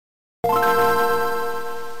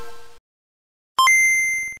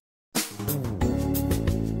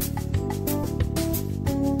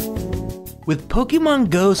With Pokemon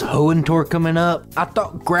Go's Hoenn tour coming up, I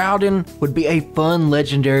thought Groudon would be a fun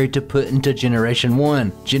legendary to put into Generation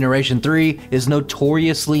 1. Generation 3 is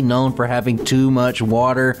notoriously known for having too much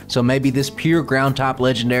water, so maybe this pure ground type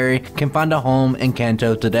legendary can find a home in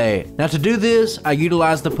Kanto today. Now to do this, I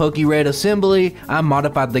utilized the PokeRed assembly, I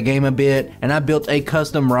modified the game a bit, and I built a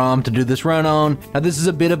custom ROM to do this run on. Now this is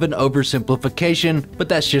a bit of an oversimplification, but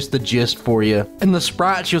that's just the gist for you. And the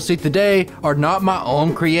sprites you'll see today are not my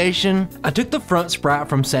own creation. I took the front sprite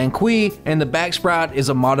from Sanqui, and the back sprite is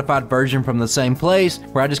a modified version from the same place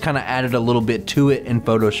where I just kind of added a little bit to it in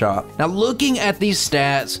Photoshop. Now looking at these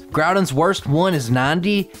stats, Groudon's worst one is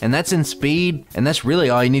 90, and that's in speed, and that's really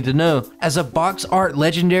all you need to know. As a box art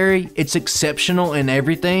legendary, it's exceptional in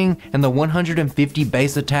everything, and the 150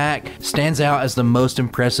 base attack stands out as the most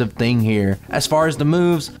impressive thing here. As far as the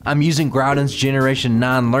moves, I'm using Groudon's Generation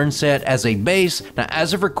 9 Learn Set as a base. Now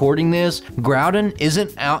as of recording this, Groudon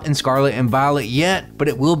isn't out in Scarlet and Violet yet, but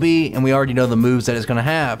it will be, and we already know the moves that it's going to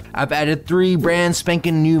have. I've added 3 brand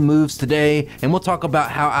spanking new moves today, and we'll talk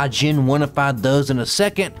about how I Gen 1-ified those in a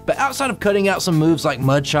second, but outside of cutting out some moves like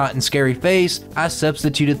Mudshot and Scary Face, I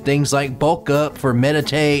substituted things like Bulk Up for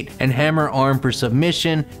Meditate and Hammer Arm for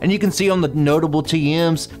Submission, and you can see on the notable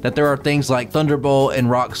TMs that there are things like Thunderbolt and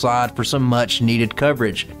Rock Slide for some much needed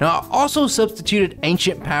coverage. Now I also substituted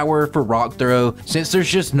Ancient Power for Rock Throw since there's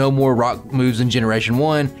just no more rock moves in Generation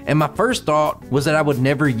 1, and my first thought was that I would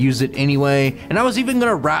never use it anyway, and I was even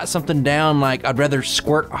gonna write something down like I'd rather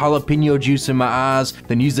squirt jalapeno juice in my eyes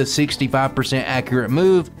than use a 65% accurate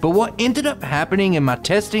move, but what ended up happening in my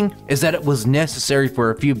testing is that it was necessary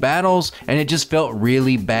for a few battles, and it just felt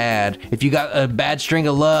really bad. If you got a bad string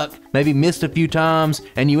of luck, maybe missed a few times,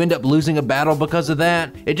 and you end up losing a battle because of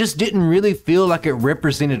that, it just didn't really feel like it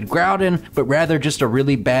represented Groudon, but rather just a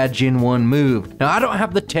really bad Gen 1 move. Now I don't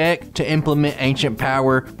have the tech to implement Ancient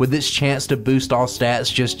Power with its chance to boost all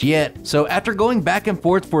stats just yet, so after going back and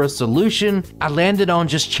forth for a solution, I landed on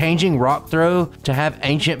just changing Rock Throw to have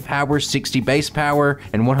Ancient Power 60 base power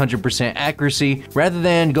and 100% accuracy, rather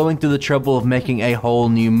than going through the trouble of making a whole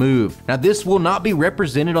new move. Now this will not be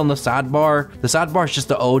represented on the sidebar. The sidebar is just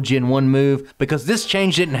the old Gen 1 move, because this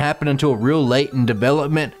change didn't happen until real late in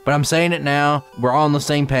development, but I'm saying it now, we're all on the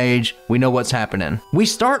same page, we know what's happening. We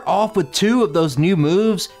start off with 2 of those new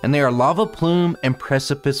moves, and they are Lava Plume and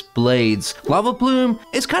Precipice Blades. Lava Plume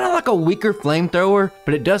is kind of like a weaker flamethrower,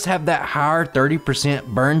 but it does have that higher 30%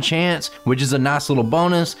 burn chance, which is a nice little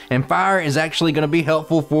bonus, and Fire is actually going to be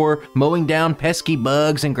helpful for mowing down pesky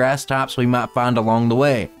bugs and grass types we might find along the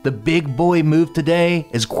way. The big boy move today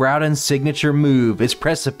is Groudon's signature move, it's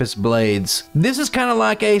Precipice Blades. This is kind of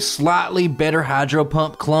like a slightly better Hydro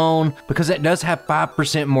Pump clone because it does have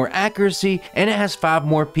 5% more accuracy and it has 5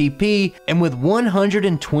 more PP, and with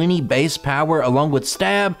 120 base power along with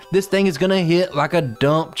stab, this thing is gonna hit like a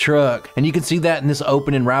dump truck, and you can see that in this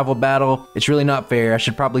open and rival battle. It's really not fair, I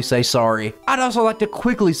should probably say sorry. I'd also like to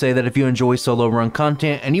quickly say that if you enjoy solo run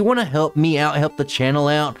content and you want to help me out, help the channel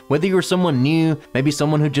out, whether you're someone new, maybe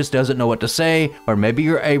someone who just doesn't know what to say, or maybe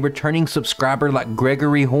you're a returning subscriber like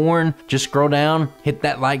Gregory Hoenn, just scroll down, hit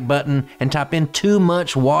that like button, and type in "too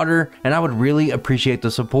much water," and I would really appreciate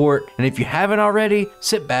the support. And if you haven't already,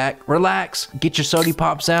 sit back, relax, get your sody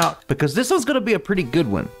pops out, because this one's gonna be a pretty good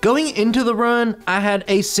one. Going into the run, I had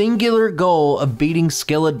a singular goal of beating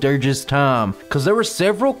Skeledurge's time, because there were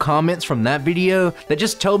several comments from that video that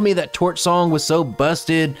just told me that Torch Song was so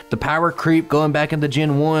busted, the power creep going back into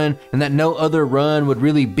Gen 1, and that no other run would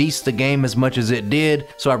really beast the game as much as it did,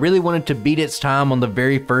 so I really wanted to beat its time on the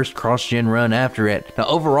very first cross-gen run after it. Now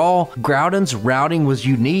overall, Groudon's routing was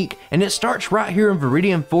unique, and it starts right here in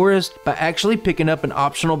Viridian Forest by actually picking up an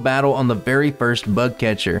optional battle on the very first bug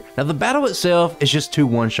catcher. Now the battle itself is just 2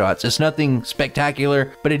 one-shots, it's nothing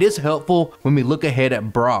spectacular, but it is helpful when we look ahead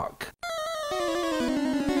at Brock.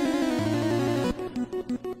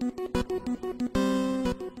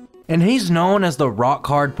 And he's known as the rock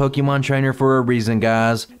hard Pokemon trainer for a reason,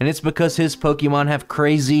 guys, and it's because his Pokemon have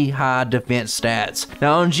crazy high defense stats.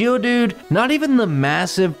 Now on Geodude, not even the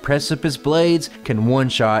massive Precipice Blades can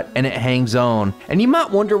one-shot, and it hangs on. And you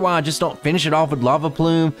might wonder why I just don't finish it off with Lava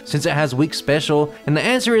Plume since it has weak special, and the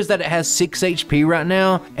answer is that it has 6 HP right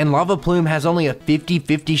now, and Lava Plume has only a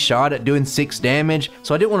 50-50 shot at doing 6 damage,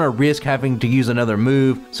 so I didn't want to risk having to use another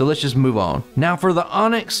move, so let's just move on. Now for the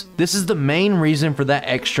Onix, this is the main reason for that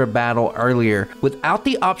extra battle battle earlier. Without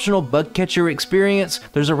the optional bug catcher experience,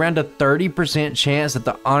 there's around a 30% chance that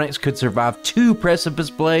the Onix could survive 2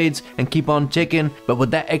 Precipice Blades and keep on ticking, but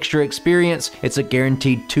with that extra experience, it's a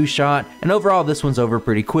guaranteed 2-shot, and overall this one's over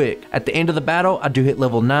pretty quick. At the end of the battle, I do hit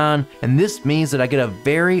level 9, and this means that I get a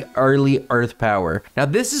very early Earth Power. Now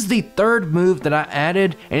this is the 3rd move that I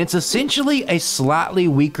added, and it's essentially a slightly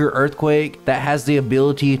weaker Earthquake that has the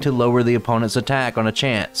ability to lower the opponent's attack on a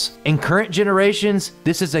chance. In current generations,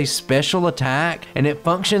 this is a special attack, and it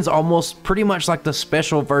functions almost pretty much like the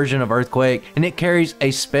special version of Earthquake, and it carries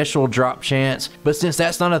a special drop chance, but since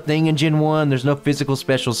that's not a thing in Gen 1, there's no physical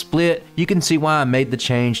special split, you can see why I made the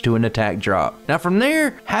change to an attack drop. Now from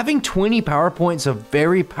there, having 20 power points of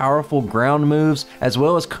very powerful ground moves as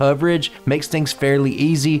well as coverage makes things fairly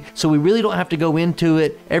easy, so we really don't have to go into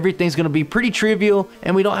it. Everything's going to be pretty trivial,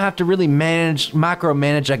 and we don't have to really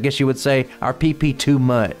micromanage, I guess you would say, our PP too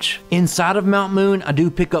much. Inside of Mount Moon, I do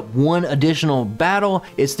pick up one additional battle.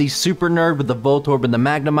 It's the Super Nerd with the Voltorb and the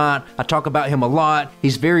Magnemite. I talk about him a lot.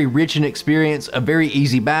 He's very rich in experience, a very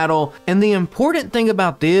easy battle, and the important thing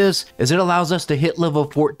about this is it allows us to hit level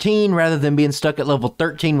 14 rather than being stuck at level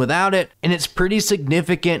 13 without it, and it's pretty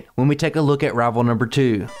significant when we take a look at rival number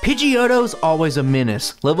 2. Pidgeotto's always a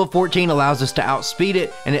menace. Level 14 allows us to outspeed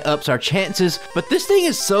it, and it ups our chances, but this thing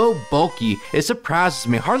is so bulky, it surprises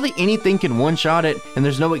me. Hardly anything can one-shot it, and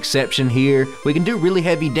there's no exception here. We can do really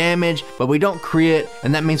heavy damage, but we don't crit,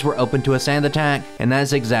 and that means we're open to a sand attack, and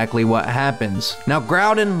that's exactly what happens. Now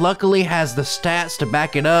Groudon luckily has the stats to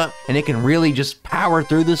back it up, and it can really just power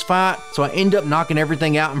through this fight, so I end up knocking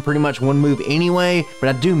everything out in pretty much one move anyway, but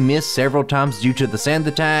I do miss several times due to the sand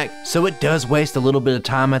attack, so it does waste a little bit of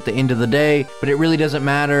time at the end of the day, but it really doesn't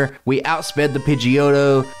matter. We outsped the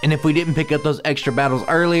Pidgeotto, and if we didn't pick up those extra battles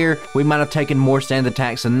earlier, we might have taken more sand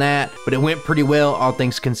attacks than that, but it went pretty well all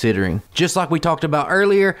things considering. Just like we talked about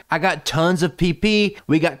earlier, I got tons of PP,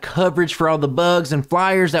 we got coverage for all the bugs and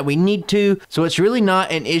flyers that we need to, so it's really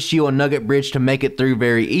not an issue on Nugget Bridge to make it through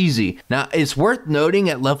very easy. Now it's worth noting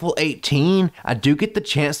at level 18, I do get the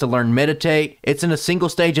chance to learn Meditate. It's in a single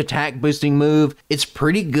stage attack boosting move. It's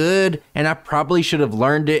pretty good, and I probably should have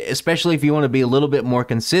learned it, especially if you want to be a little bit more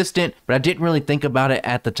consistent, but I didn't really think about it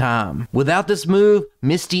at the time. Without this move,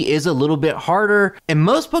 Misty is a little bit harder, and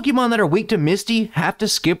most Pokemon that are weak to Misty have to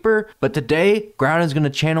skip her, but today, Groudon's going to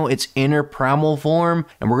channel its inner primal form,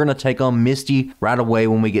 and we're going to take on Misty right away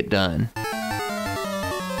when we get done.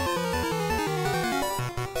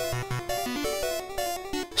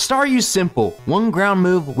 Staryu's simple. One ground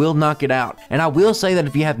move will knock it out. And I will say that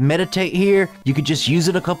if you have Meditate here, you could just use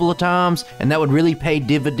it a couple of times, and that would really pay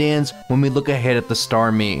dividends when we look ahead at the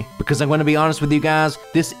Starmie. Because I'm going to be honest with you guys,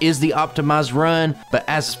 this is the optimized run, but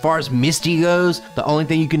as far as Misty goes, the only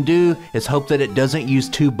thing you can do is hope that it doesn't use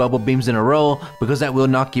 2 Bubble Beams in a row, because that will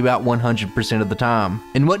knock you out 100% of the time.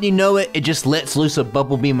 And when you know it, it just lets loose a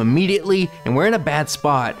Bubble Beam immediately, and we're in a bad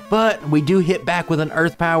spot. But we do hit back with an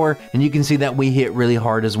Earth Power, and you can see that we hit really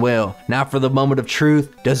hard as well. Now for the moment of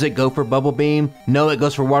truth, does it go for Bubble Beam? No, it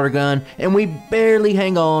goes for Water Gun, and we barely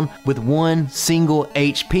hang on with 1 single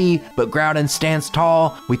HP, but Groudon stands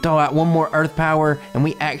tall. We throw out 1 more Earth Power, and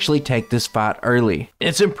we actually take this fight early.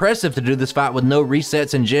 It's impressive to do this fight with no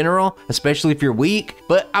resets in general, especially if you're weak,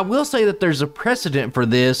 but I will say that there's a precedent for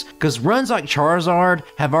this, because runs like Charizard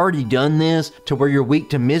have already done this to where you're weak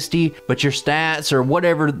to Misty, but your stats or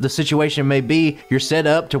whatever the situation may be, you're set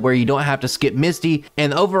up to where you don't have to skip Misty,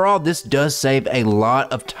 and overall this does save a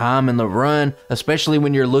lot of time in the run, especially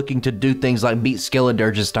when you're looking to do things like beat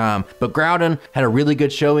Skeledirge's time. But Groudon had a really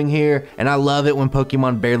good showing here, and I love it when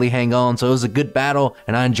Pokemon barely hang on, so it was a good battle,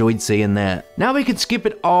 and I enjoyed seeing that. Now we could skip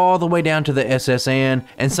it all the way down to the SSN,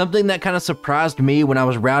 and something that kind of surprised me when I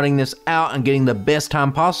was routing this out and getting the best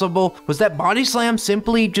time possible was that Body Slam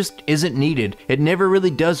simply just isn't needed. It never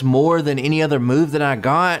really does more than any other move that I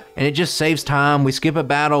got, and it just saves time. We skip a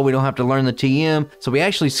battle, we don't have to learn the TM, so we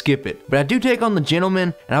actually skip it. But I do take on the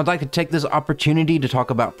Gentleman, and I would like to take this opportunity to talk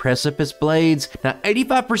about Precipice Blades. Now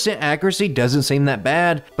 85% accuracy doesn't seem that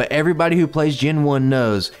bad, but everybody who plays Gen 1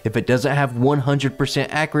 knows if it doesn't have 100%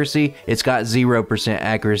 accuracy, it's got 0%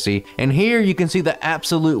 accuracy. And here you can see the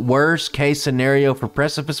absolute worst case scenario for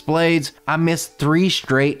Precipice Blades. I missed 3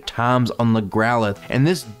 straight times on the Growlithe, and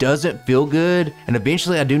this doesn't feel good, and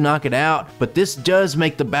eventually I do knock it out, but this does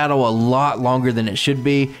make the battle a lot longer than it should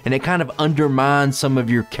be, and it kind of undermines some of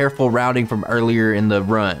your careful routing from earlier in the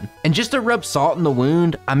run. And just to rub salt in the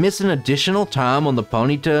wound, I missed an additional time on the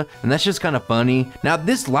Ponyta, and that's just kind of funny. Now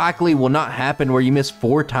this likely will not happen where you miss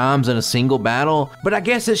 4 times in a single battle, but I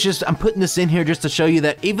guess it's just, I'm putting this in here just to show you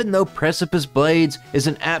that even though Precipice Blades is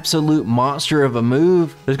an absolute monster of a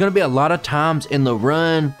move, there's going to be a lot of times in the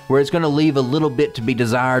run where it's going to leave a little bit to be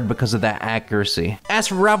desired because of that accuracy. As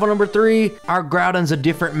for rival number 3, our Groudon's a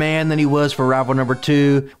different man than he was for rival number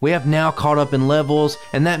 2. We have now caught up in levels,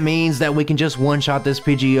 and that means that we can just one-shot this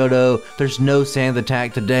Pidgeotto. There's no sand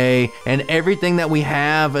attack today, and everything that we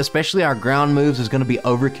have, especially our ground moves, is going to be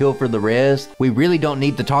overkill for the rest. We really don't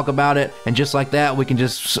need to talk about it, and just like that, we can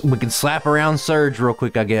slap around Surge real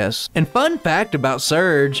quick, I guess. And fun fact about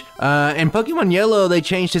Surge, in Pokemon Yellow, they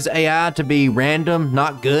changed his AI to be random,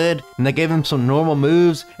 not good, and they gave him some normal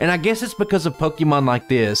moves, and I guess it's because of Pokemon like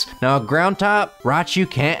this. Now, a ground type, Raichu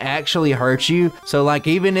can't actually hurt you, so like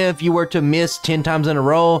even if you were to miss 10 times in a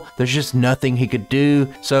row, there's just nothing he could do.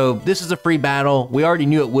 So this is a free battle. We already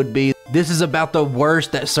knew it would be. This is about the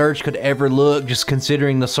worst that Surge could ever look, just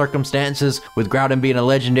considering the circumstances with Groudon being a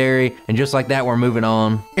legendary, and just like that, we're moving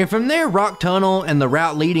on. And from there, Rock Tunnel and the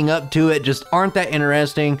route leading up to it just aren't that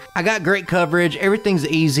interesting. I got great coverage, everything's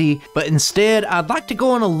easy, but instead, I'd like to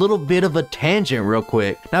go on a little bit of a tangent real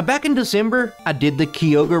quick. Now, back in December, I did the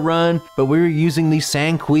Kyogre run, but we were using the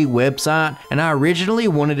Sanqui website, and I originally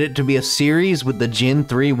wanted it to be a series with the Gen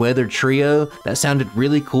 3 Weather Trio. That sounded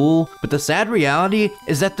really cool, but the sad reality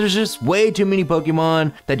is that there's just way too many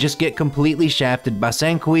Pokemon that just get completely shafted by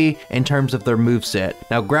Sanqui in terms of their moveset.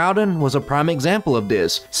 Now, Groudon was a prime example of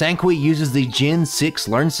this. Sanqui uses the Gen 6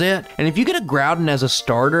 Learn Set, and if you get a Groudon as a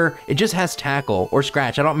starter, it just has Tackle or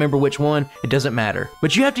Scratch. I don't remember which one, it doesn't matter.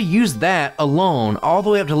 But you have to use that alone all the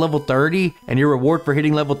way up to level 30, and your reward for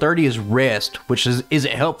hitting level 30 is Rest, which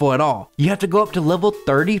isn't helpful at all. You have to go up to level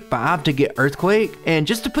 35 to get Earthquake, and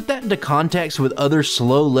just to put that into context with other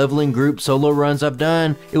slow leveling group solo runs I've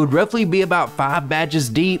done, it would roughly be about 5 badges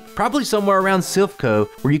deep, probably somewhere around Silphco,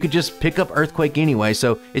 where you could just pick up Earthquake anyway.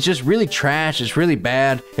 So it's just really trash, it's really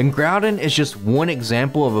bad, and Groudon is just one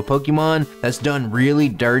example of a Pokemon that's done really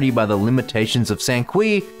dirty by the limitations of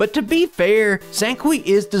Sanqui. But to be fair, Sanqui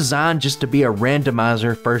is designed just to be a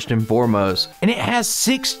randomizer first and foremost, and it has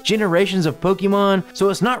 6 generations of Pokemon, so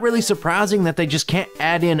it's not really surprising that they just can't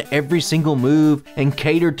add in every single move and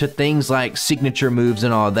cater to things like signature moves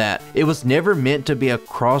and all that. It was never meant to be a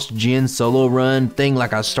cross-gen solo run thing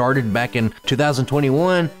like I started back in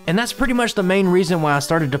 2021, and that's pretty much the main reason why I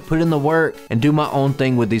started to put in the work and do my own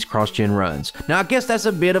thing with these cross-gen runs. Now, I guess that's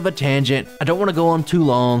a bit of a tangent. I don't want to go on too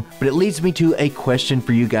long, but it leads me to a question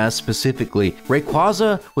for you guys specifically.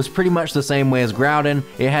 Rayquaza was pretty much the same way as Groudon.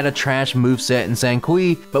 It had a trash moveset in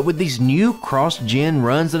Sanqui, but with these new cross-gen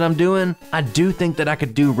runs that I'm doing, I do think that I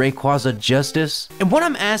could do Rayquaza justice. And what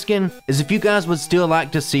I'm asking is if you guys would still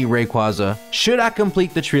like to see Rayquaza. Should I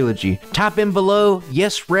complete the trilogy? Type in below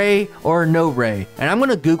yes Ray or no Ray. And I'm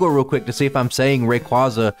gonna Google real quick to see if I'm saying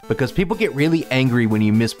Rayquaza, because people get really angry when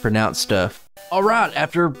you mispronounce stuff. Alright,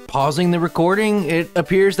 after pausing the recording, it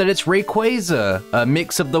appears that it's Rayquaza, a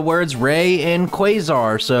mix of the words Ray and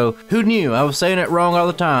Quasar, so who knew? I was saying it wrong all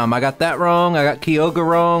the time. I got that wrong, I got Kyogre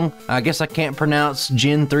wrong, I guess I can't pronounce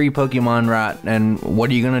Gen 3 Pokemon right, and what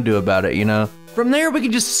are you gonna do about it, you know? From there, we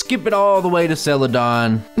can just skip it all the way to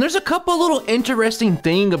Celadon. And there's a couple little interesting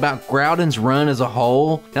things about Groudon's run as a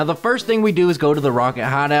whole. Now, the first thing we do is go to the Rocket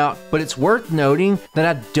Hideout, but it's worth noting that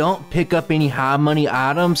I don't pick up any high money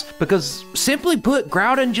items because, simply put,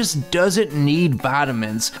 Groudon just doesn't need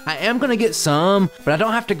vitamins. I am gonna get some, but I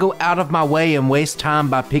don't have to go out of my way and waste time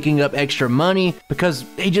by picking up extra money because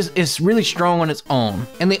it's really strong on its own.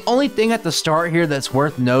 And the only thing at the start here that's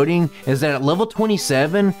worth noting is that at level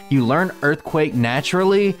 27, you learn Earthquake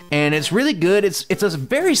naturally, and it's really good. It's a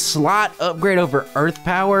very slight upgrade over Earth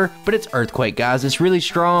Power, but it's Earthquake, guys. It's really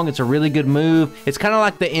strong. It's a really good move. It's kind of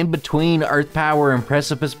like the in-between Earth Power and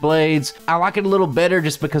Precipice Blades. I like it a little better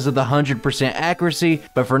just because of the 100% accuracy,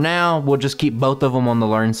 but for now, we'll just keep both of them on the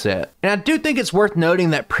Learn Set. And I do think it's worth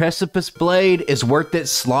noting that Precipice Blade is worth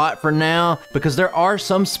its slot for now, because there are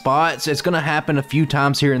some spots, it's going to happen a few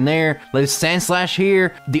times here and there. Like Sand Slash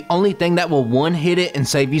here, the only thing that will one-hit it and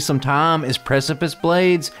save you some time is Precipice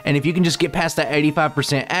Blades, and if you can just get past that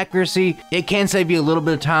 85% accuracy, it can save you a little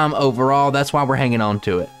bit of time overall. That's why we're hanging on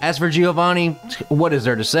to it. As for Giovanni, what is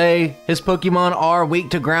there to say? His Pokemon are weak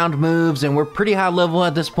to ground moves, and we're pretty high level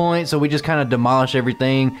at this point, so we just kind of demolish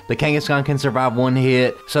everything. The Kangaskhan can survive one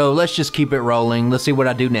hit, so let's just keep it rolling. Let's see what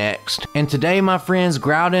I do next. And today, my friends,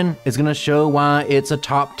 Groudon is going to show why it's a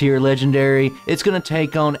top tier legendary. It's going to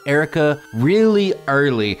take on Erica really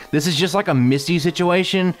early. This is just like a Misty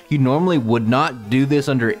situation. You normally wouldn't would not do this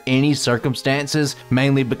under any circumstances,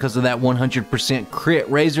 mainly because of that 100% crit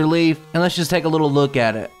Razor Leaf. And let's just take a little look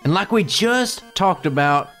at it. And like we just talked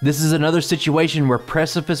about, this is another situation where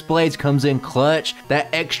Precipice Blades comes in clutch. That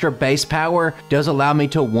extra base power does allow me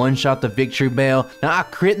to one-shot the Victory Bell. Now I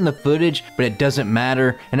crit in the footage, but it doesn't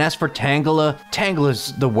matter. And as for Tangela,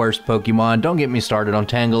 Tangela's the worst Pokemon. Don't get me started on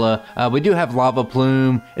Tangela. We do have Lava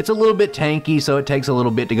Plume. It's a little bit tanky, so it takes a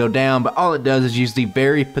little bit to go down, but all it does is use the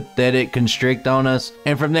very pathetic Constrict on us.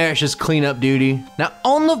 And from there, it's just cleanup duty. Now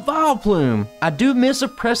on the Vileplume, I do miss a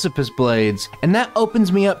Precipice Blades, and that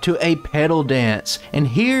opens me up to a Petal Dance. And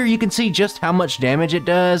here you can see just how much damage it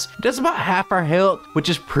does. It does about half our health, which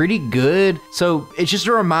is pretty good. So it's just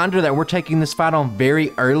a reminder that we're taking this fight on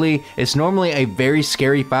very early. It's normally a very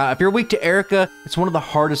scary fight. If you're weak to Erica, it's one of the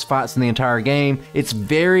hardest fights in the entire game. It's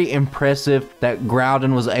very impressive that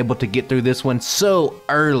Groudon was able to get through this one so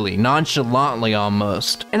early, nonchalantly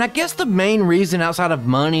almost. And I guess the main reason outside of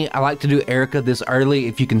money I like to do Erica this early,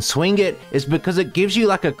 if you can swing it, is because it gives you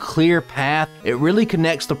like a clear path. It really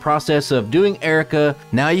connects the process of doing Erica.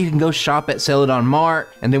 Now you can go shop at Celadon Mart,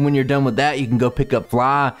 and then when you're done with that, you can go pick up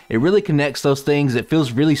Fly. It really connects those things. It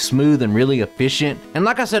feels really smooth and really efficient. And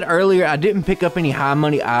like I said earlier, I didn't pick up any high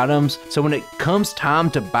money items, so when it comes time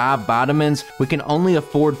to buy vitamins, we can only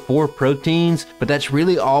afford 4 proteins, but that's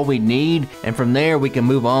really all we need, and from there we can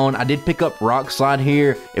move on. I did pick up Rock Slide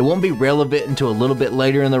here. It won't be relevant until a little bit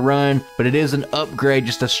later in the run, but it is an upgrade,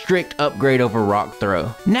 just a strict upgrade over Rock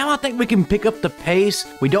Throw. Now I think we can pick up the pace.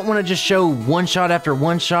 We don't want to just show one shot after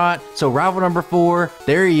one shot, so rival number 4,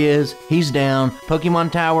 there he is, he's down.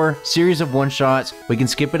 Pokemon Tower, series of one shots, we can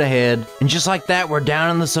skip it ahead, and just like that, we're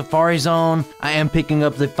down in the Safari Zone. I am picking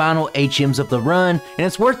up the final HMs of the run, and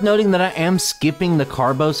it's worth noting that I am skipping the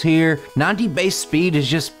Carbos here. 90 base speed is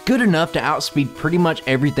just good enough to outspeed pretty much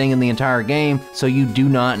everything in the entire game, so you do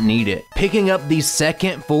not need it. Picking up the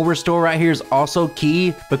second full restore right here is also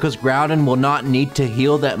key, because Groudon will not need to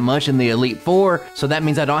heal that much in the Elite Four, so that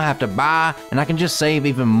means I don't have to buy, and I can just save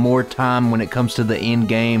even more time when it comes to the end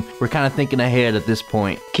game. We're kind of thinking ahead at this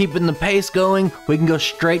point. Keeping the pace going, we can go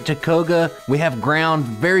straight to Koga. We have Ground,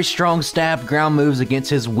 very strong stabbed ground moves against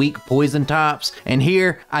his weak poison types, and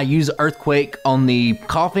here I use Earthquake on the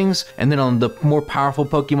Coughings, and then on the more powerful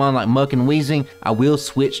Pokemon like Muck and Weezing, I will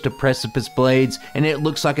switch to Precipice Blades, and it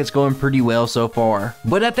looks like it's going pretty well so far.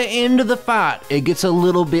 But at the end of the fight, it gets a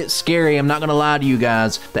little bit scary, I'm not gonna lie to you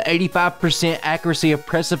guys. The 85% accuracy of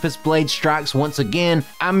Precipice Blade strikes once again.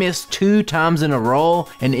 I missed 2 times in a row,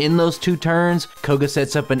 and in those 2 turns, Koga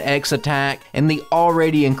sets up an X attack, and the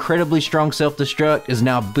already incredibly strong self-destruct is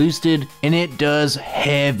now boosted, and it does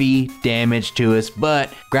heavy damage to us, but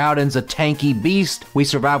Groudon's a tanky beast. We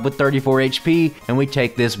survive with 34 HP, and we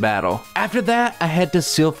take this battle. After that, I head to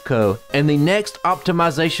Silphco, and the next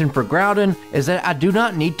optimization for Groudon is that I do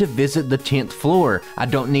not need to visit the 10th floor. I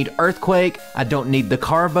don't need Earthquake, I don't need the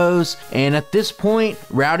Carbos, and at this point,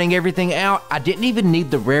 routing everything out, I didn't even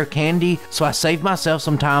need the rare candy, so I saved myself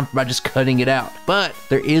some time by just cutting it out. But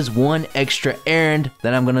there is one extra errand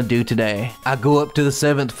that I'm gonna do today. I go up to the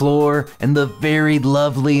 7th floor, and the very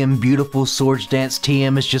lovely and beautiful Swords Dance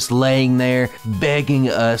TM is just laying there begging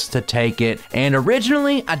us to take it. And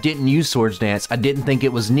originally I didn't use Swords Dance. I didn't think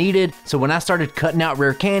it was needed, so when I started cutting out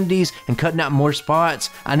rare candies and cutting out more spots,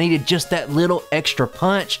 I needed just that little extra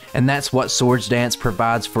punch, and that's what Swords Dance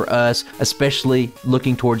provides for us, especially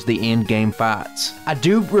looking towards the end game fights. I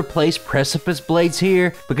do replace Precipice Blades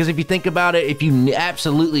here because if you think about it, if you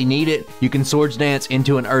absolutely need it, you can Swords Dance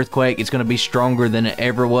into an Earthquake. It's going to be stronger than it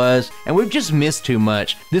ever was, and we've just missed too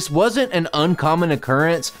much. This wasn't an uncommon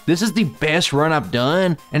occurrence. This is the best run I've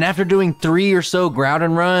done, and after doing 3 or so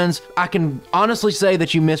Groudon runs, I can honestly say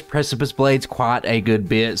that you missed Precipice Blades quite a good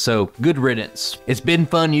bit, so good riddance. It's been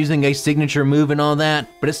fun using a signature move and all that,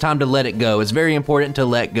 but it's time to let it go. It's very important to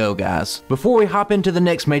let go, guys. Before we hop into the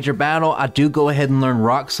next major battle, I do go ahead and learn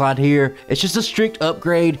Rock Slide here. It's just a strict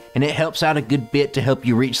upgrade, and it helps out a good bit to help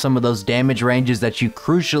you reach some of those damage ranges that you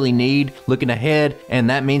crucially need looking ahead, and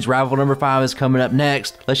that means rival number 5 is coming up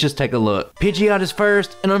next. Let's just take a look. Pidgeot is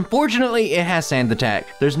first, and unfortunately it has Sand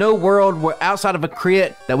Attack. There's no world where outside of a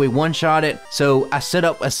crit that we one-shot it, so I set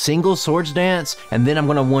up a single Swords Dance, and then I'm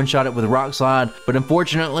going to one-shot it with Rock Slide, but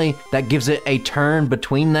unfortunately that gives it a turn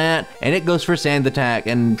between that, and it goes for Sand Attack,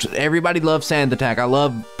 and everybody loves Sand Attack. I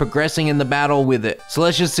love progressing in the battle with it, so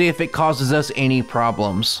let's just see if it causes us any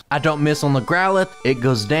problems. I don't miss on the Growlithe, it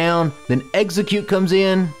goes down, then Execute comes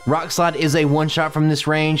in. Rock Slide is a one-shot from this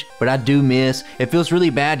range, but I do miss. It feels really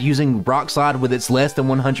bad using Rock Slide with its less than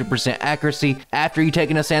 100% accuracy after you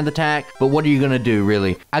taking a Sand Attack, but what are you gonna do,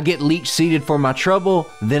 really? I get Leech Seeded for my trouble,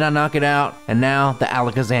 then I knock it out, and now the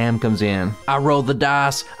Alakazam comes in. I roll the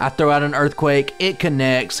dice, I throw out an Earthquake, it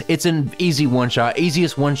connects, it's an easy one-shot,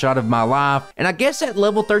 easiest one-shot of my life, and I guess at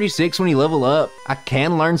level 36 when you level up, I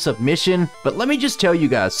can learn Submission, but let me just tell you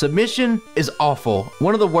guys, Submission is awful.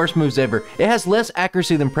 One of the worst moves ever. It has less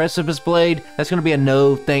accuracy than Precipice Blade. That's gonna be a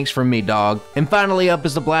no thanks from me, dog. And finally up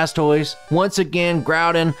is the Blastoise. Once again,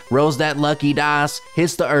 Groudon rolls that lucky dice,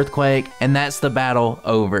 hits the Earthquake, and that's the battle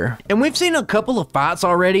over. And we've seen a couple of fights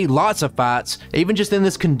already, lots of fights, even just in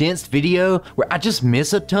this condensed video where I just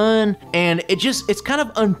miss a ton, and it's kind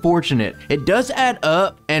of unfortunate. It does add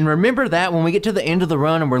up, and remember that when we get to the end of the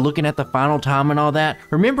run and we're looking at the final time and all that,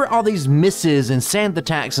 remember all these misses and sand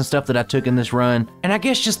attacks and stuff that I took in this run, and I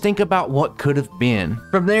guess just think about what could have been.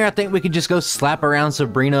 From there, I think we could just go slap around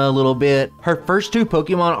Sabrina a little bit. Her first two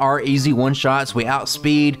Pokemon are easy one-shots. We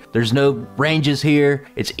outspeed. There's no ranges here.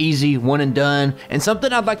 It's easy, one and done. And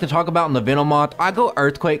something I'd like to talk about in the Venomoth, I go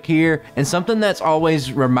Earthquake here, and something that's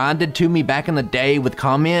always reminded to me back in the day with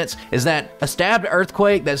comments is that a stabbed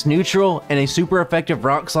Earthquake that's neutral and a super effective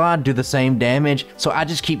Rock Slide do the same damage, so I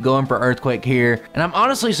just keep going for Earthquake here, and I'm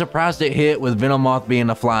honestly surprised it hit with Venomoth being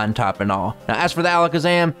a flying type and all. Now as for the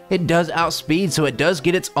Alakazam, it does outspeed, so it does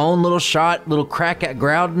get its own little shot, little crack at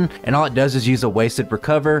Groudon, and all it does is use a wasted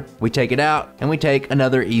recover. We take it out, and we take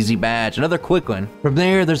another easy badge, another quick one. From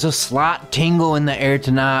there, there's a slight tingle in the air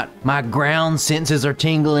tonight. My ground senses are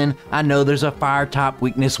tingling. I know there's a fire type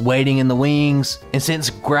weakness waiting in the wings, and since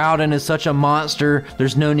Groudon is such a monster,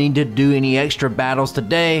 there's no need to do any extra battles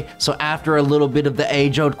today, so after a little bit of the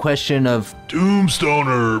age-old question of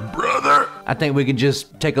Tombstoner, brother, I think we can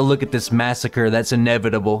just take a look at this massacre that's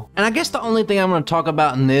inevitable. And I guess the only thing I'm going to talk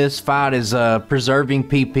about in this fight is preserving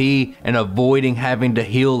PP and avoiding having to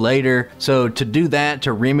heal later. So to do that,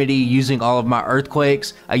 to remedy using all of my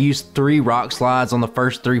Earthquakes, I used 3 Rock Slides on the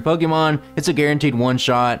first 3 Pokemon. It's a guaranteed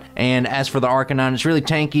one-shot, and as for the Arcanine, it's really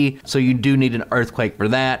tanky, so you do need an Earthquake for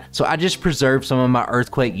that. So I just preserved some of my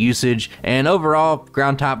Earthquake usage, and overall,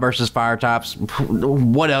 ground type versus fire types,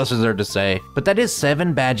 what else is there to say? But that is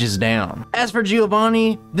 7 badges down. As for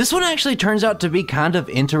Giovanni, this one actually turns out to be kind of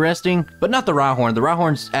interesting, but not the Rhyhorn. The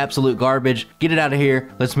Rhyhorn's absolute garbage. Get it out of here.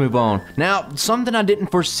 Let's move on. Now, something I didn't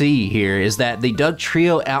foresee here is that the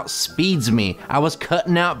Dugtrio outspeeds me. I was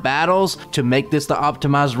cutting out battles to make this the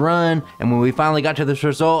optimized run, and when we finally got to this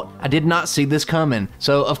result, I did not see this coming.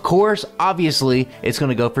 So, of course, obviously, it's going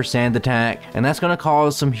to go for Sand Attack, and that's going to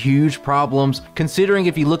cause some huge problems, considering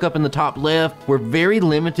if you look up in the top left, we're very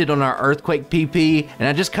limited on our Earthquake PP, and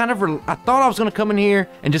I just kind of, I thought I was gonna come in here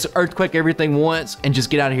and just Earthquake everything once and just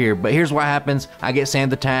get out of here, but here's what happens. I get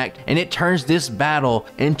Sand Attacked, and it turns this battle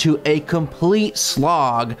into a complete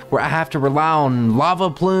slog where I have to rely on Lava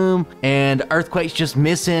Plume, and Earthquake's just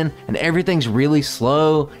missing, and everything's really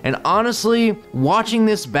slow. And honestly, watching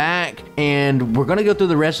this back, and we're gonna go through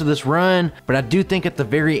the rest of this run, but I do think at the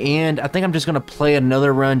very end, I think I'm just gonna play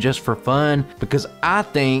another run just for fun, because I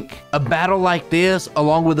think a battle like this,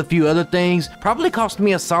 along with a few other things, probably cost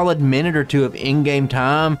me a solid minute or two of in-game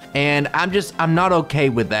time, and I'm not okay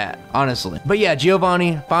with that, honestly. But yeah,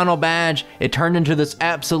 Giovanni, final badge, it turned into this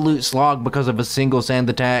absolute slog because of a single Sand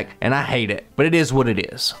Attack, and I hate it, but it is what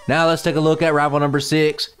it is. Now let's take a look at rival number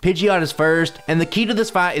 6. Pidgeot is first, and the key to this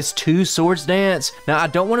fight is 2 Swords Dance. Now I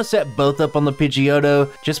don't want to set both up on the Pidgeotto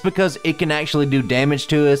just because it can actually do damage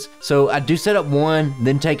to us, so I do set up one,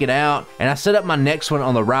 then take it out, and I set up my next one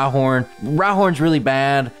on the Rhyhorn. Rhyhorn's really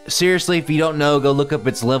bad. Seriously, if you don't know, go look up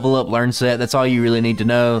its level up learn set. That's all you really need to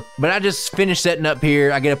know. But I just finished setting up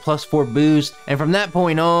here. I get a +4 boost, and from that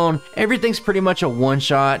point on, everything's pretty much a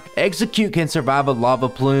one-shot. Execute can survive a Lava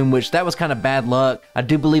Plume, which that was kind of bad luck. I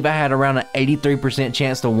do believe I had around an 83%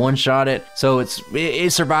 chance to one-shot it, so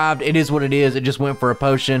it survived. It is what it is. It just went for a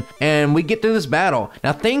potion, and we get through this battle.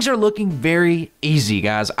 Now things are looking very easy,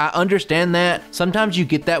 guys. I understand that. Sometimes you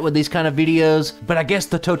get that with these kind of videos, but I guess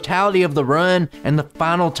the totality of the run and the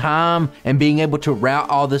final time and being able to route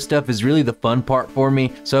all this stuff is really the fun part for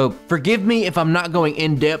me. So forgive me if I'm not going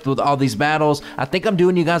in depth with all these battles. I think I'm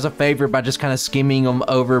doing you guys a favor by just kind of skimming them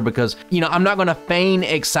over because, you know, I'm not going to feign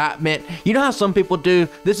excitement. You know how some people do?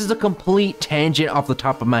 This is a complete tangent off the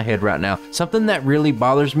top of my head right now. Something that really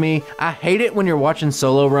bothers me. I hate it when you're watching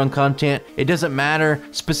solo run content. It doesn't matter.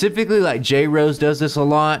 Specifically, like J-Rose does this a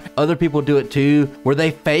lot. Other people do it too, where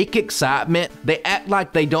they fake excitement. They act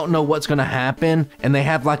like they don't know what's going to happen, and they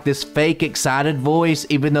have like this fake excited voice,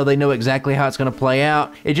 even though they know exactly how it's going to play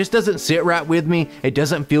out. It just doesn't sit right with me. It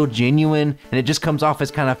doesn't feel feel genuine and it just comes off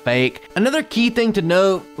as kind of fake. Another key thing to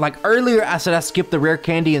note, like earlier I said I skipped the rare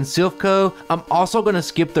candy in Silphco, I'm also going to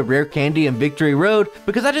skip the rare candy in Victory Road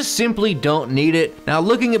because I just simply don't need it. Now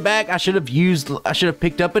looking it back, I should have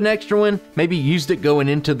picked up an extra one, maybe used it going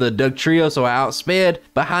into the Dugtrio so I outsped,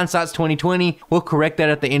 but hindsight's 2020. We'll correct that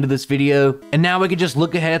at the end of this video. And now we can just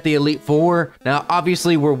look ahead at the Elite Four. Now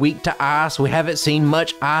obviously we're weak to ice, we haven't seen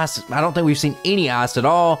much ice, I don't think we've seen any ice at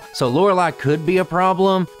all, so Lorelei could be a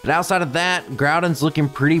problem, but outside of that, Groudon's looking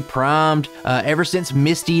pretty primed. Ever since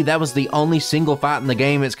Misty, that was the only single fight in the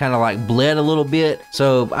game it's kind of like bled a little bit,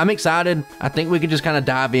 so I'm excited. I think we can just kind of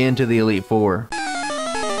dive into the Elite Four.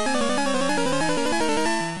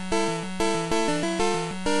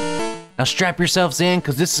 Now strap yourselves in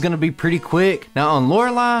because this is going to be pretty quick. Now on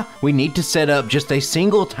Lorelei, we need to set up just a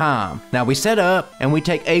single time. Now we set up and we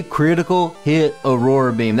take a critical hit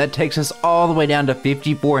Aurora Beam. That takes us all the way down to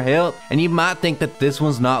 54 health. And you might think that this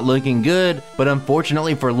one's not looking good, but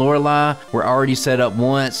unfortunately for Lorelei, we're already set up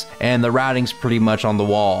once and the writing's pretty much on the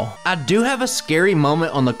wall. I do have a scary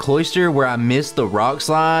moment on the Cloister where I missed the Rock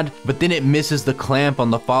Slide, but then it misses the Clamp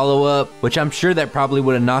on the follow-up, which I'm sure that probably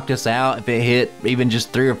would have knocked us out if it hit even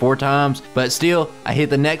just 3 or 4 times. But still, I hit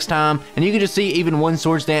the next time, and you can just see even one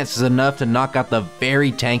Swords Dance is enough to knock out the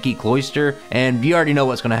very tanky Cloister, and you already know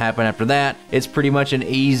what's going to happen after that. It's pretty much an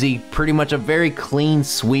easy, pretty much a very clean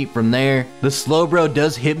sweep from there. The Slowbro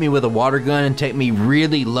does hit me with a water gun and take me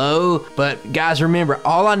really low, but guys remember,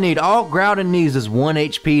 all Groudon needs is 1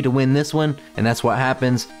 HP to win this one, and that's what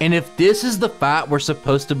happens. And if this is the fight we're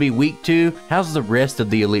supposed to be weak to, how's the rest of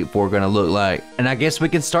the Elite Four going to look like? And I guess we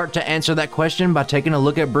can start to answer that question by taking a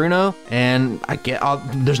look at Bruno. And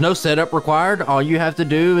there's no setup required. All you have to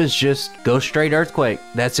do is just go straight Earthquake.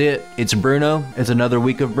 That's it. It's Bruno. It's another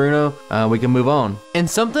week of Bruno. We can move on. And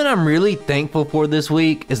something I'm really thankful for this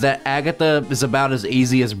week is that Agatha is about as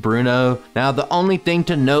easy as Bruno. Now, the only thing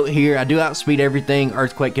to note here, I do outspeed everything.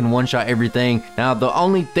 Earthquake can one-shot everything. Now, the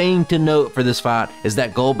only thing to note for this fight is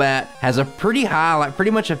that Golbat has a pretty high, like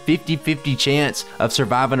pretty much a 50-50 chance of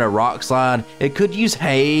surviving a Rock Slide. It could use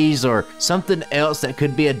Haze or something else that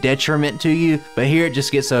could be a detriment to you, but here it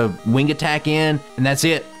just gets a wing attack in, and that's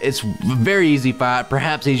it. It's a very easy fight,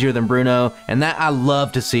 perhaps easier than Bruno, and that I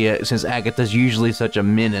love to see it since Agatha's usually such a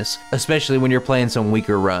menace, especially when you're playing some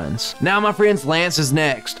weaker runs. Now my friends, Lance is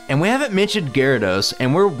next, and we haven't mentioned Gyarados,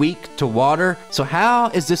 and we're weak to water, so how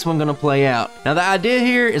is this one going to play out? Now the idea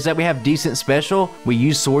here is that we have decent special, we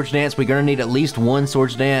use Swords Dance, we're going to need at least 1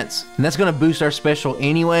 Swords Dance, and that's going to boost our special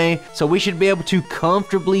anyway, so we should be able to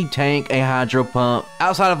comfortably tank a Hydro Pump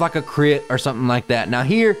outside of like a crit or something like that. Now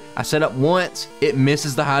here, I set up once, it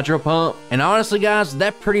misses the Hydro Pump, and honestly guys,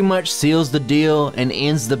 that pretty much seals the deal and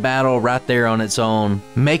ends the battle right there on its own.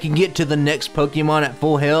 Making it to the next Pokemon at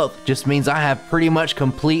full health just means I have pretty much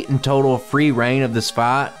complete and total free reign of this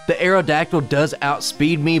fight. The Aerodactyl does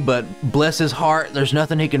outspeed me, but bless his heart, there's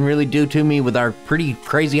nothing he can really do to me with our pretty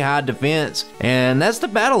crazy high defense, and that's the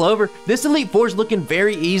battle over. This Elite Four is looking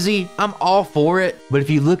very easy. I'm all for it, but if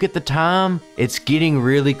you look at the time, it's getting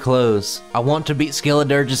really close. I want to beat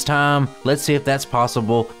Skeledirge's time. Let's see if that's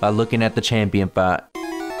possible by looking at the champion fight.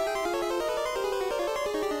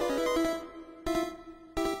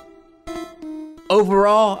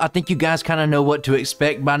 Overall, I think you guys kind of know what to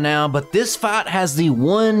expect by now, but this fight has the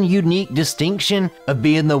one unique distinction of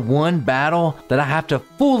being the one battle that I have to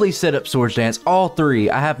fully set up Swords Dance, all 3.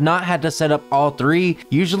 I have not had to set up all 3.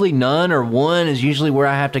 Usually none or 1 is usually where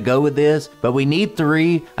I have to go with this, but we need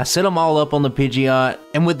 3. I set them all up on the Pidgeot,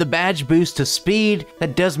 and with the badge boost to speed,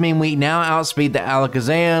 that does mean we now outspeed the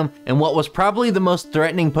Alakazam, and what was probably the most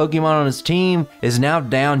threatening Pokemon on his team is now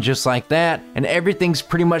down just like that, and everything's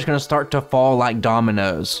pretty much going to start to fall like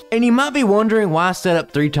dominoes. And you might be wondering why I set up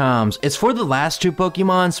 3 times. It's for the last 2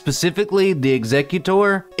 Pokemon, specifically the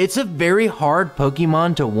Executor. It's a very hard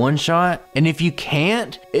Pokemon to one-shot, and if you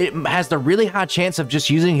can't, it has the really high chance of just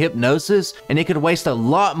using Hypnosis, and it could waste a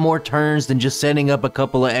lot more turns than just setting up a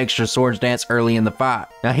couple of extra Swords Dance early in the fight.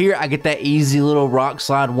 Now here I get that easy little Rock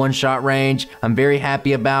Slide one-shot range. I'm very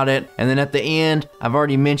happy about it, and then at the end, I've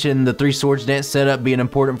already mentioned the 3 Swords Dance setup being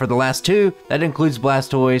important for the last 2. That includes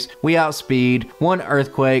Blastoise. We outspeed, 1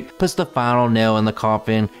 Earthquake, puts the final nail in the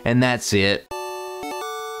coffin, and that's it.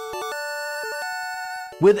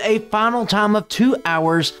 with a final time of 2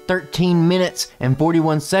 hours, 13 minutes, and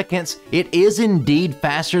 41 seconds. It is indeed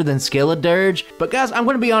faster than Skeledirge, but guys, I'm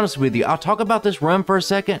going to be honest with you. I'll talk about this run for a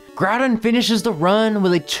second. Groudon finishes the run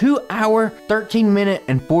with a 2 hour, 13 minute,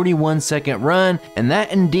 and 41 second run, and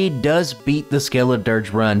that indeed does beat the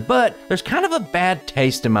Skeledirge run, but there's kind of a bad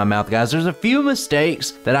taste in my mouth, guys. There's a few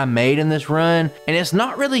mistakes that I made in this run, and it's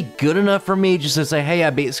not really good enough for me just to say, hey,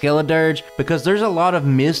 I beat Skeledirge, because there's a lot of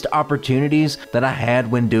missed opportunities that I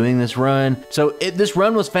had when doing this run. So this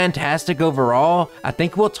run was fantastic overall. I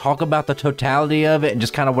think we'll talk about the totality of it and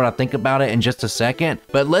just kind of what I think about it in just a second,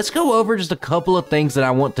 but let's go over just a couple of things that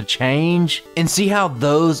I want to change and see how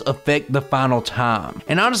those affect the final time.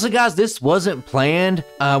 And honestly, guys, this wasn't planned.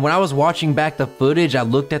 When I was watching back the footage, I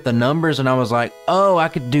looked at the numbers and I was like, oh, I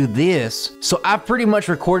could do this. So I pretty much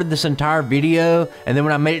recorded this entire video, and then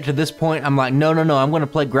when I made it to this point, I'm like, no, I'm going to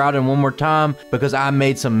play Groudon one more time because I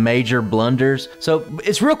made some major blunders. So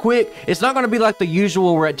it's real quick. It's not going to be like the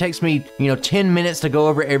usual where it takes me, 10 minutes to go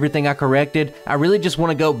over everything I corrected. I really just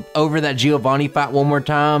want to go over that Giovanni fight one more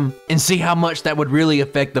time and see how much that would really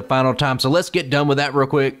affect the final time. So let's get done with that real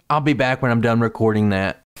quick. I'll be back when I'm done recording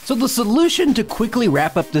that. So the solution to quickly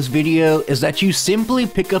wrap up this video is that you simply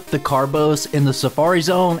pick up the Carbos in the Safari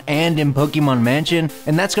Zone and in Pokemon Mansion,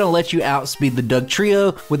 and that's going to let you outspeed the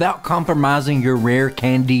Dugtrio without compromising your rare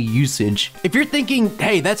candy usage. If you're thinking,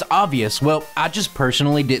 hey, that's obvious, well, I just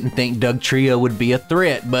personally didn't think Dugtrio would be a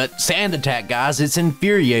threat, but Sand Attack, guys, it's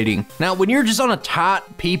infuriating. Now, when you're just on a tight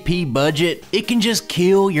PP budget, it can just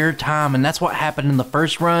kill your time, and that's what happened in the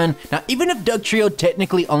first run. Now, even if Dugtrio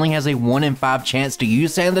technically only has a 1 in 5 chance to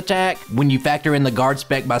use Sand Attack, when you factor in the guard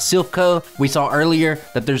spec by Silph, we saw earlier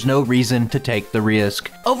that there's no reason to take the risk.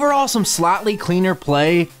 Overall, some slightly cleaner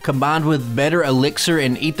play combined with better elixir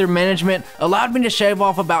and ether management allowed me to shave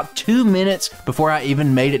off about 2 minutes before I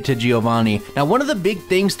even made it to Giovanni. Now, one of the big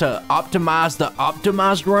things to optimize the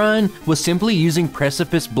optimized run was simply using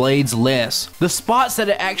Precipice Blades less. The spots that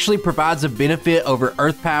it actually provides a benefit over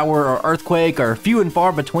Earth Power or Earthquake are few and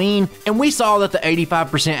far between, and we saw that the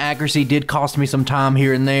 85% accuracy did cost me some time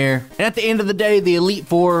here and there. And at the end of the day, the Elite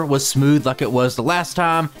Four was smooth like it was the last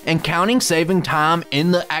time, and counting saving time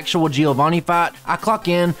in the actual Giovanni fight, I clock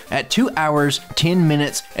in at 2 hours, 10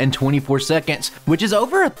 minutes, and 24 seconds, which is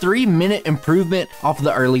over a 3-minute improvement off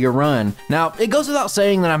the earlier run. Now, it goes without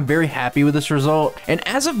saying that I'm very happy with this result, and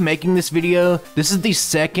as of making this video, this is the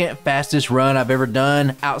second fastest run I've ever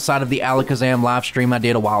done outside of the Alakazam live stream I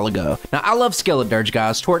did a while ago. Now, I love Skeledirge,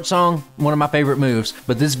 guys. Torch Song, one of my favorite moves,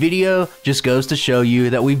 but this video just goes to show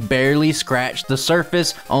you that we've barely scratched the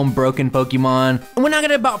surface on broken Pokemon. And when I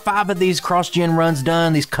get about 5 of these cross-gen runs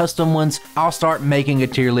done, these custom ones, I'll start making a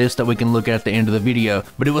tier list that we can look at the end of the video.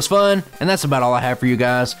 But it was fun, and that's about all I have for you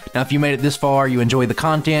guys. Now, if you made it this far, you enjoy the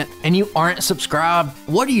content, and you aren't subscribed,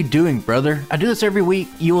 what are you doing, brother? I do this every week.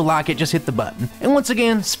 You will like it, just hit the button. And once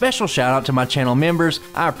again, special shout out to my channel members.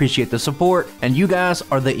 I appreciate the support, and you guys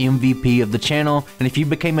are the MVP of the channel. And if you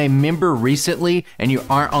became a member recently and you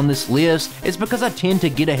aren't on this list, it's because I tend to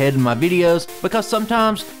get ahead in my videos, because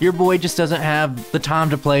sometimes your boy just doesn't have the time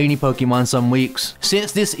to play any Pokemon some weeks,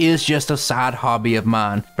 since this is just a side hobby of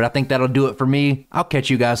mine. But I think that'll do it for me. I'll catch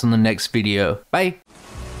you guys on the next video. Bye.